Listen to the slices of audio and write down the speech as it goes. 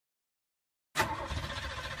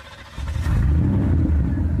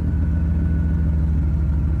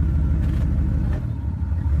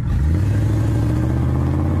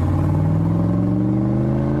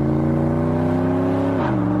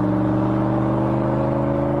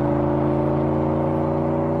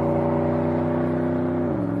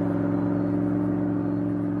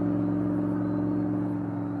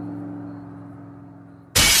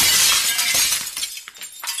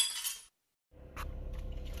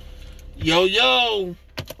Yo, yo.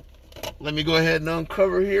 Let me go ahead and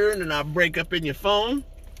uncover here, and then I'll break up in your phone.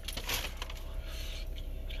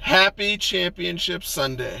 Happy Championship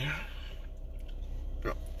Sunday.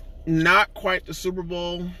 Not quite the Super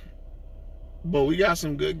Bowl, but we got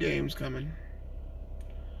some good games coming.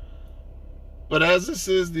 But as this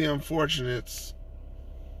is the unfortunates,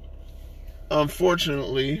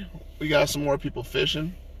 unfortunately, we got some more people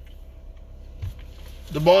fishing.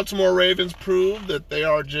 The Baltimore Ravens proved that they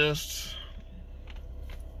are just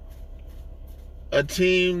a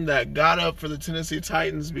team that got up for the Tennessee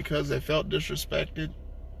Titans because they felt disrespected.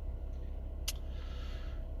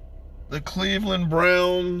 The Cleveland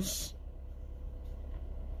Browns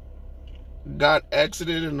got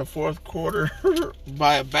exited in the fourth quarter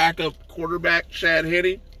by a backup quarterback, Chad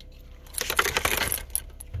Henne.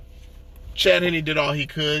 Chad Henne did all he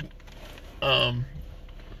could,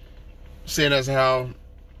 seeing as how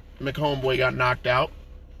McHomeboy got knocked out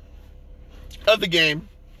of the game.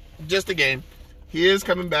 Just a game. He is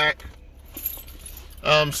coming back.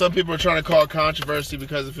 Some people are trying to call it controversy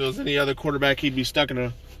because if it was any other quarterback, he'd be stuck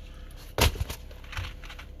in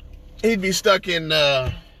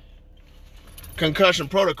concussion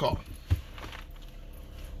protocol.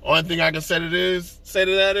 Only thing I can say to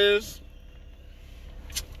that is,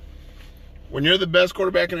 when you're the best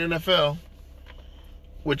quarterback in the NFL,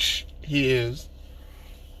 which he is,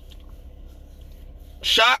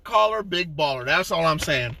 shot caller, big baller. That's all I'm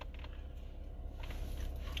saying.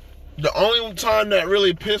 The only time that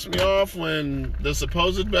really pissed me off when the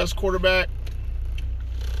supposed best quarterback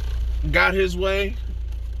got his way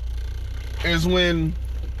is when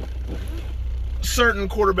certain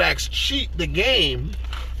quarterbacks cheat the game.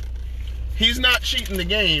 He's not cheating the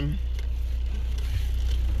game.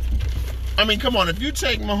 I mean, come on. If you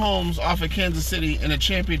take Mahomes off of Kansas City in a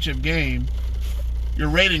championship game, your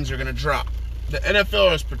ratings are going to drop. The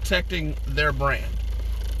NFL is protecting their brand.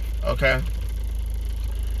 Okay?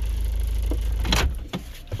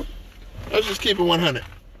 Let's just keep it 100.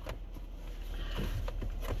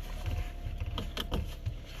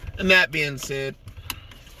 And that being said,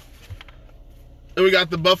 then we got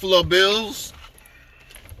the Buffalo Bills,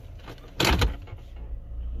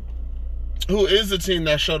 who is the team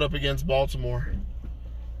that showed up against Baltimore.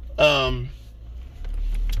 I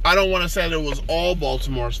don't want to say that it was all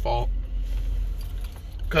Baltimore's fault,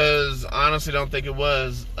 because I honestly don't think it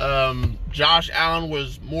was. Josh Allen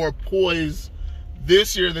was more poised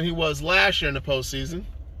this year than he was last year in the postseason.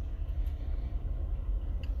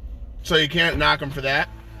 So you can't knock him for that.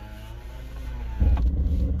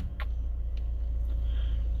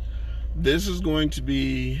 This is going to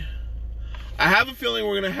be... I have a feeling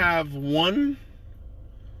we're going to have one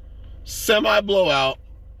semi-blowout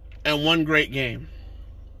and one great game.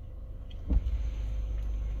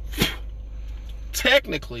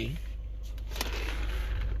 Technically,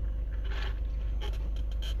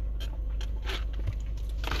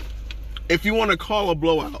 if you want to call a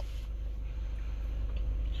blowout,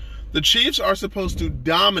 the Chiefs are supposed to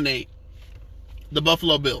dominate the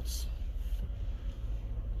Buffalo Bills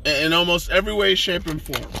in almost every way, shape, and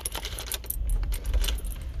form.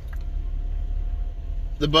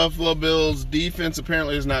 The Buffalo Bills defense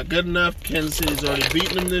apparently is not good enough. Kansas City's already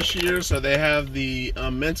beaten them this year, so they have the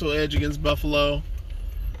mental edge against Buffalo.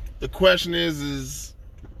 The question is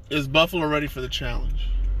Buffalo ready for the challenge?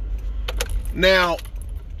 Now,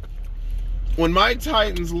 when my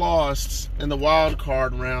Titans lost in the wild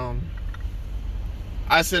card round,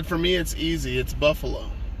 I said, for me, it's easy. It's Buffalo.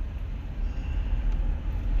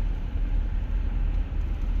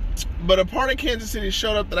 But a part of Kansas City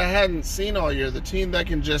showed up that I hadn't seen all year. The team that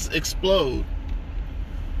can just explode.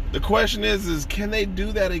 The question is can they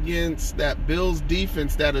do that against that Bills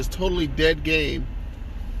defense that is totally dead game?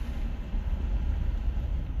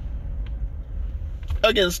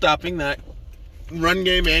 Again, stopping that run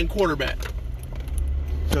game and quarterback.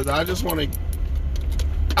 Because I just want to...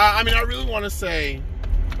 I really want to say...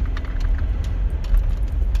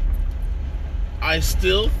 I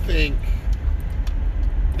still think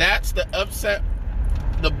that's the upset.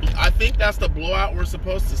 I think that's the blowout we're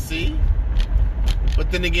supposed to see. But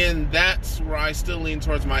then again, that's where I still lean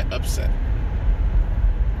towards my upset.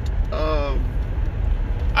 I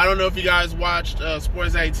don't know if you guys watched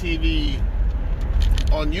Sports Eye TV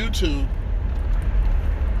on YouTube,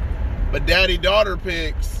 but Daddy-Daughter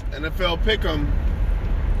Picks, NFL Pick'em,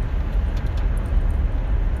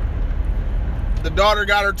 the daughter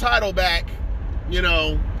got her title back, you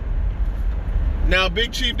know. Now,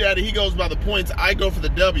 Big Chief Daddy, he goes by the points. I go for the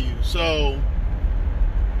W. So,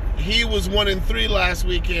 he was 1-3 last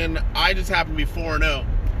weekend. I just happened to be 4-0.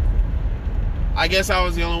 I guess I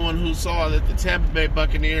was the only one who saw that the Tampa Bay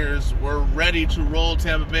Buccaneers were ready to roll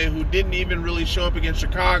Tampa Bay, who didn't even really show up against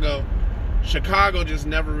Chicago. Chicago just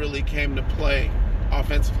never really came to play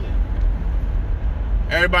offensively.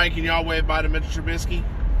 Everybody, can y'all wave bye to Mitchell Trubisky?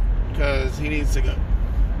 Because he needs to go.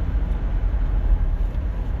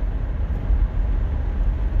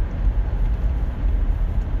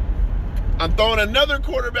 I'm throwing another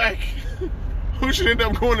quarterback who should end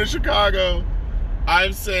up going to Chicago.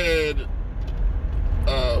 I've said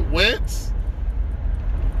Wentz.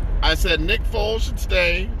 I said Nick Foles should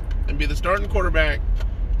stay and be the starting quarterback.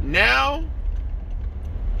 Now,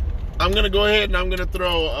 I'm going to go ahead and I'm going to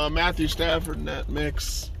throw Matthew Stafford in that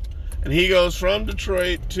mix. And he goes from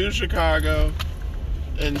Detroit to Chicago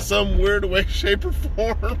in some weird way, shape, or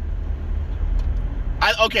form.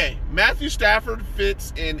 Okay, Matthew Stafford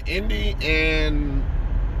fits in Indy and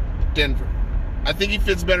Denver. I think he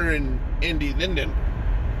fits better in Indy than Denver.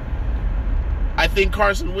 I think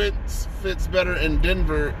Carson Wentz fits better in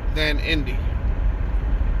Denver than Indy.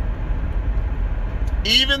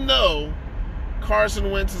 Even though Carson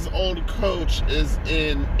Wentz's old coach is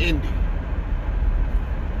in Indy.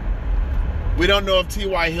 We don't know if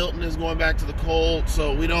T.Y. Hilton is going back to the Colts,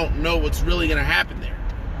 so we don't know what's really going to happen there.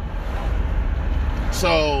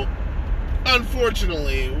 So,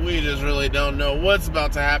 unfortunately, we just really don't know what's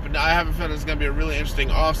about to happen. I have a feeling it's going to be a really interesting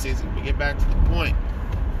offseason. We get back to the point.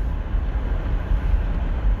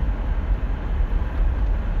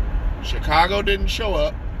 Chicago didn't show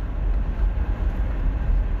up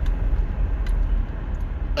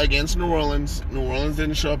against New Orleans. New Orleans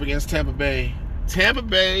didn't show up against Tampa Bay. Tampa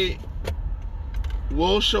Bay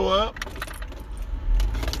will show up.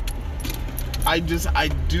 I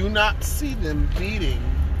do not see them beating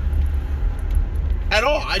at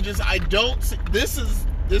all. I don't see. This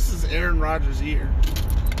is Aaron Rodgers' year.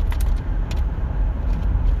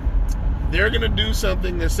 They're going to do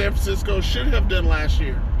something that San Francisco should have done last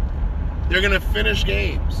year. They're going to finish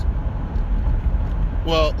games.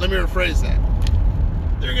 Well, let me rephrase that.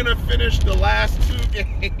 They're going to finish the last 2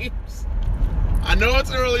 games. I know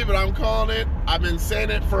it's early, but I'm calling it. I've been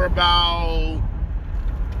saying it for about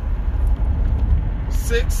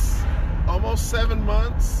 6, almost 7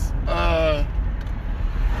 months. I've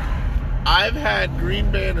had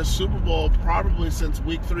Green Bay in a Super Bowl probably since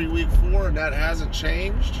week 3, week 4, and that hasn't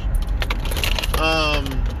changed.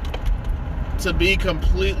 To be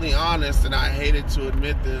completely honest, and I hated to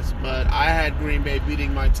admit this, but I had Green Bay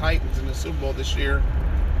beating my Titans in the Super Bowl this year.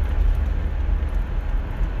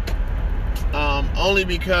 Only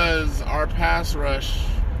because our pass rush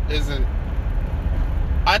isn't...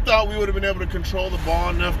 I thought we would have been able to control the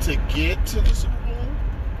ball enough to get to the Super Bowl,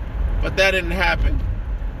 but that didn't happen.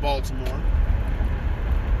 Baltimore.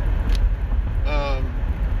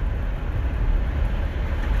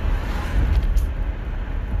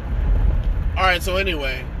 Alright, so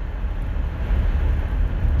anyway,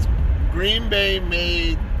 Green Bay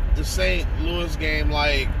made the St. Louis game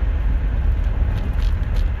like...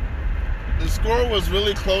 The score was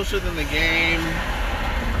really closer than the game.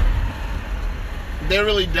 They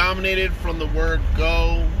really dominated from the word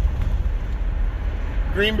go.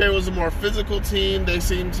 Green Bay was a more physical team. They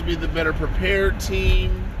seemed to be the better prepared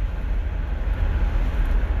team.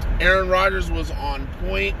 Aaron Rodgers was on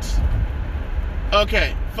point.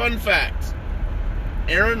 Okay, fun fact.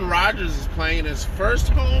 Aaron Rodgers is playing his first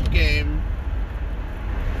home game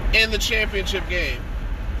in the championship game.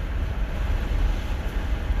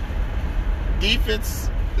 Defense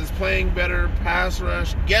is playing better, pass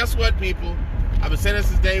rush. Guess what, people? I've been saying this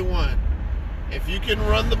since day one. If you can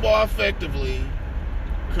run the ball effectively,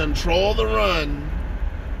 control the run,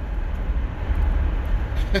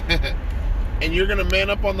 and you're going to man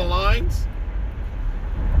up on the lines,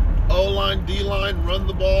 O-line, D-line, run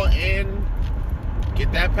the ball, and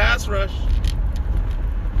get that pass rush.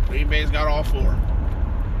 Green Bay's got all 4.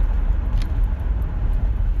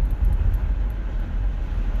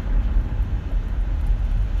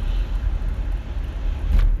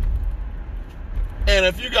 And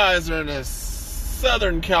if you guys are in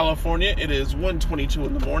Southern California, it is 1:22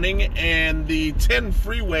 in the morning, and the 10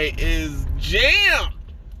 freeway is jammed.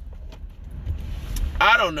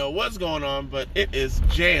 I don't know what's going on, but it is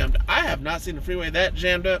jammed. I have not seen the freeway that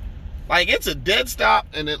jammed up. Like, it's a dead stop,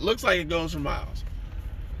 and it looks like it goes for miles.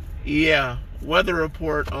 Yeah, weather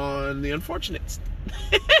report on the unfortunates.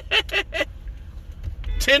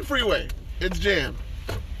 10 freeway, it's jammed.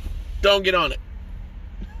 Don't get on it.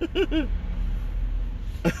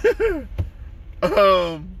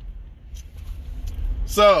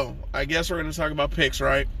 So, I guess we're going to talk about picks,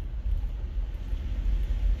 right?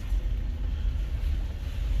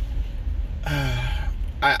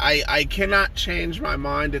 I cannot change my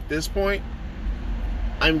mind at this point.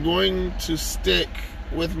 I'm going to stick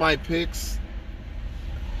with my picks,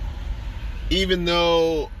 even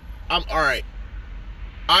though I'm all right.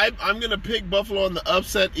 I'm going to pick Buffalo on the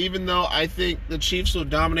upset, even though I think the Chiefs will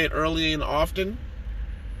dominate early and often.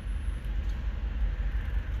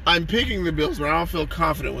 I'm picking the Bills, but I don't feel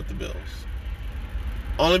confident with the Bills.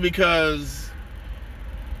 Only because,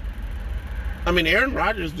 I mean, Aaron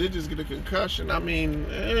Rodgers did just get a concussion. I mean,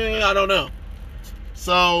 I don't know.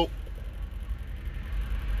 So,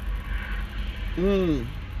 and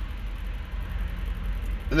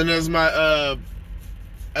then as my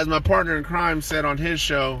partner in crime said on his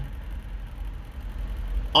show,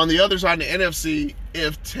 on the other side of the NFC,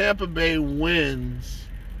 if Tampa Bay wins,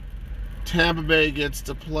 Tampa Bay gets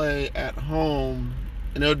to play at home,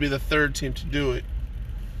 and it would be the third team to do it.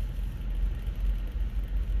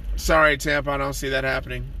 Sorry, Tampa, I don't see that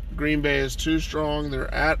happening. Green Bay is too strong.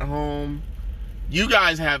 They're at home. You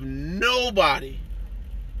guys have nobody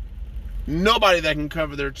that can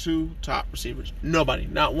cover their two top receivers. Nobody.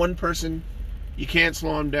 Not one person. You can't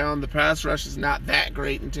slow them down. The pass rush is not that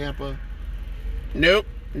great in Tampa. Nope.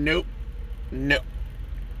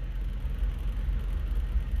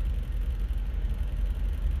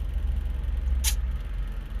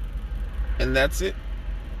 And that's it.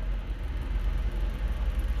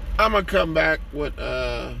 I'm going to come back with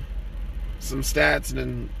some stats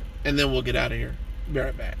and then we'll get out of here. Be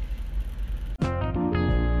right back.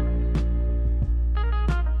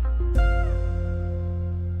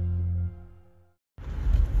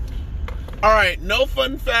 All right, no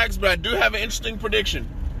fun facts, but I do have an interesting prediction.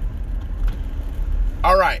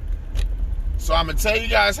 All right, so I'm going to tell you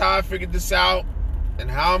guys how I figured this out and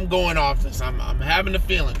how I'm going off this. I'm having a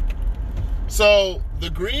feeling. So the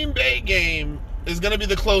Green Bay game is going to be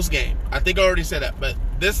the close game. I think I already said that, but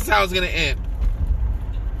this is how it's going to end.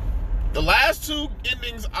 The last two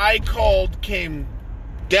endings I called came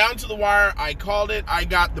down to the wire. I called it. I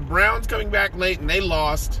got the Browns coming back late, and they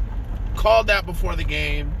lost. Called that before the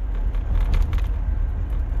game.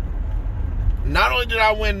 Not only did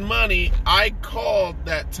I win money, I called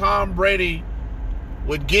that Tom Brady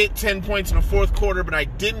would get 10 points in the fourth quarter, but I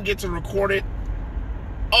didn't get to record it.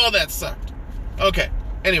 All that sucked. Okay,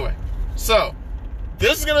 anyway. So,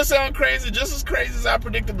 this is going to sound crazy, just as crazy as I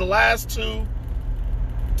predicted the last two.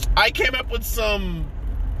 I came up with some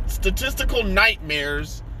statistical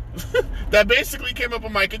nightmares that basically came up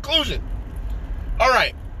with my conclusion. All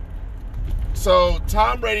right. So,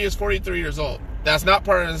 Tom Brady is 43 years old. That's not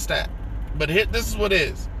part of the stat. But this is what it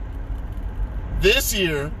is. This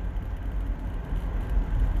year,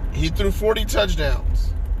 he threw 40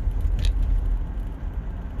 touchdowns.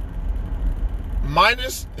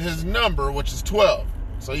 Minus his number, which is 12.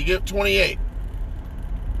 So you get 28.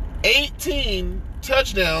 18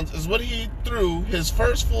 touchdowns is what he threw his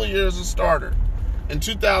first full year as a starter in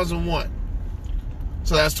 2001.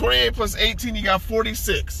 So that's 28 plus 18, you got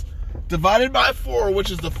 46. Divided by 4,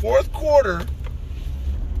 which is the fourth quarter,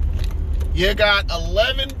 you got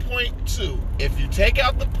 11.2. If you take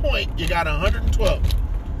out the point, you got 112.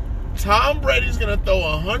 Tom Brady's going to throw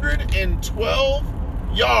 112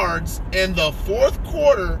 yards in the fourth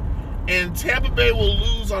quarter, and Tampa Bay will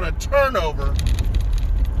lose on a turnover.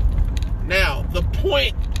 Now, the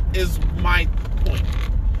point is my point.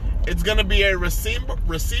 It's going to be a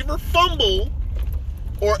receiver fumble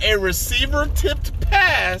or a receiver tipped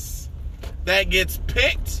pass that gets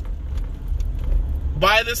picked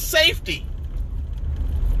by the safety.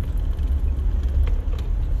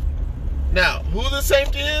 Now, who the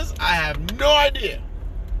safety is, I have no idea.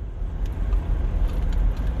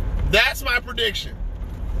 That's my prediction.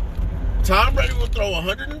 Tom Brady will throw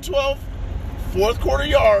 112 fourth quarter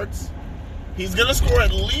yards. He's going to score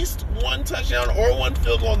at least one touchdown or one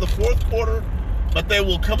field goal in the fourth quarter, but they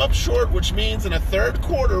will come up short, which means in a third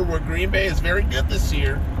quarter, where Green Bay is very good this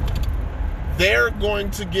year, they're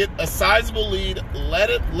going to get a sizable lead,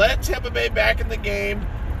 let Tampa Bay back in the game,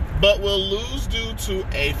 but will lose due to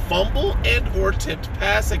a fumble and or tipped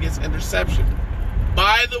pass that gets interception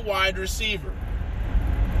by the wide receiver.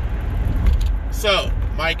 So,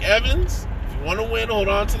 Mike Evans, if you want to win, hold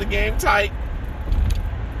on to the game tight.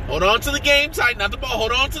 Hold on to the game tight, not the ball.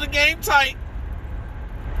 Hold on to the game tight.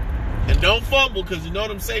 And don't fumble, because you know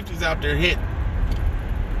them safeties out there hitting.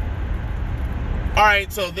 All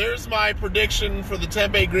right, so there's my prediction for the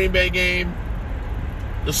Tampa Bay Green Bay game.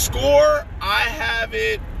 The score, I have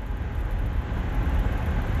it.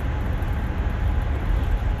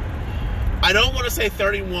 I don't want to say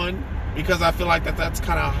 31 because I feel like that's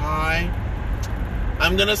kind of high.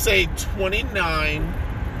 I'm going to say 29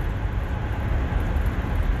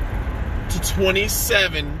 to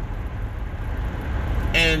 27,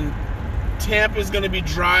 and Tampa's going to be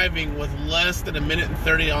driving with less than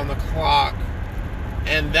 1:30 on the clock,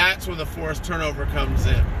 and that's where the forced turnover comes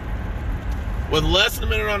in. With less than a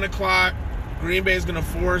minute on the clock, Green Bay is going to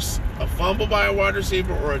force a fumble by a wide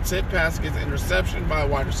receiver or a tip pass against interception by a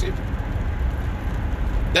wide receiver.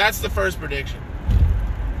 That's the first prediction.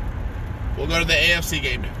 We'll go to the AFC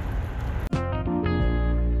game now.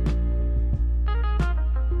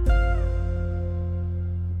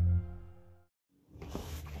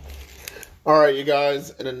 All right, you guys,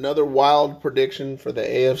 and another wild prediction for the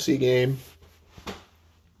AFC game.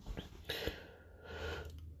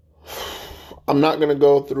 I'm not going to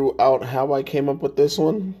go throughout how I came up with this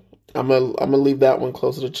one. I'm gonna leave that one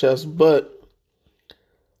close to the chest, but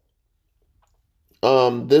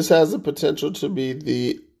this has the potential to be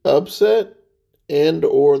the upset and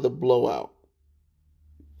or the blowout.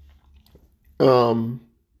 I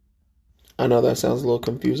know that sounds a little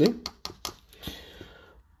confusing.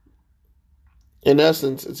 In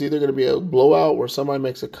essence, it's either going to be a blowout where somebody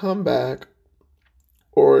makes a comeback,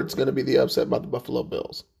 or it's going to be the upset by the Buffalo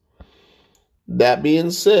Bills. That being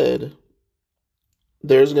said,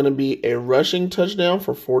 there's going to be a rushing touchdown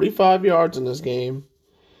for 45 yards in this game,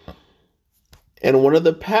 and one of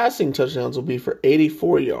the passing touchdowns will be for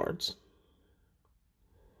 84 yards.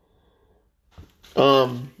 Let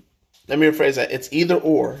me rephrase that. It's either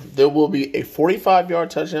or. There will be a 45-yard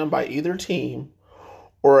touchdown by either team,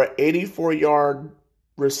 or an 84-yard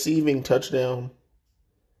receiving touchdown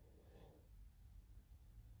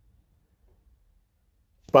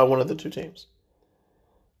by one of the two teams.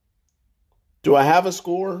 Do I have a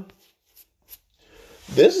score?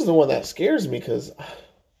 This is the one that scares me because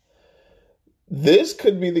this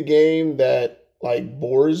could be the game that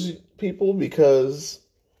bores people, because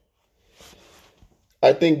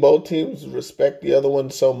I think both teams respect the other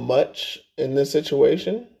one so much in this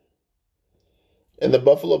situation. And the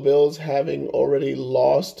Buffalo Bills, having already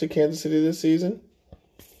lost to Kansas City this season,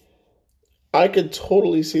 I could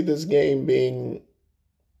totally see this game being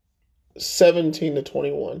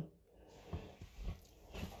 17-21.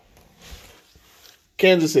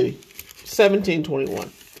 Kansas City,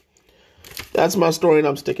 17-21. That's my story, and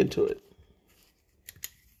I'm sticking to it.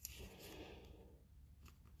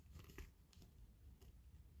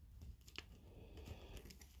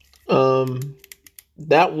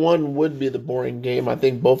 That one would be the boring game. I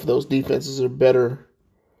think both of those defenses are better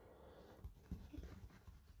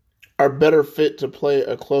fit to play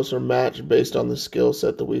a closer match based on the skill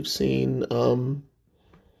set that we've seen.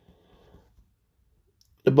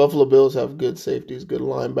 The Buffalo Bills have good safeties, good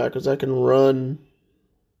linebackers that can run.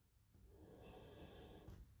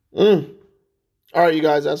 All right, you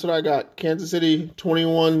guys, that's what I got. Kansas City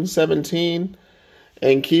 21-17.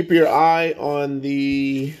 And keep your eye on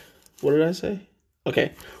the... What did I say?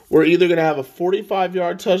 Okay. We're either going to have a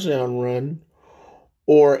 45-yard touchdown run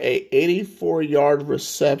or a 84-yard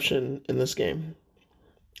reception in this game.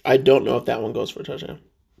 I don't know if that one goes for a touchdown.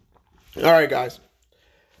 All right, guys.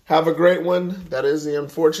 Have a great one. That is the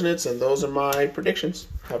Unfortunates, and those are my predictions.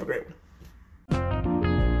 Have a great one.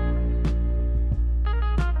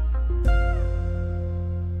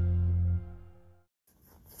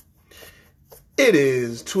 It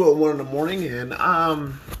is 2:01 in the morning, and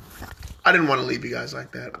I didn't want to leave you guys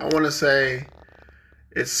like that. I want to say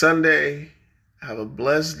it's Sunday. Have a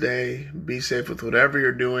blessed day. Be safe with whatever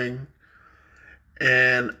you're doing.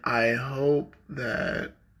 And I hope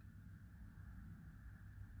that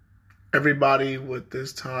everybody with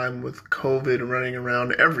this time with COVID running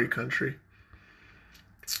around every country,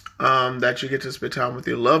 that you get to spend time with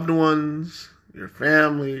your loved ones, your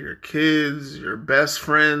family, your kids, your best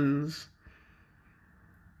friends.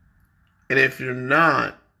 And if you're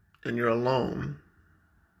not, and you're alone,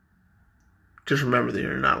 just remember that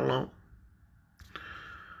you're not alone.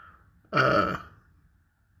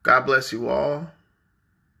 God bless you all.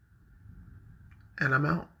 And I'm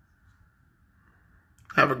out.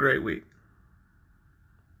 Have a great week.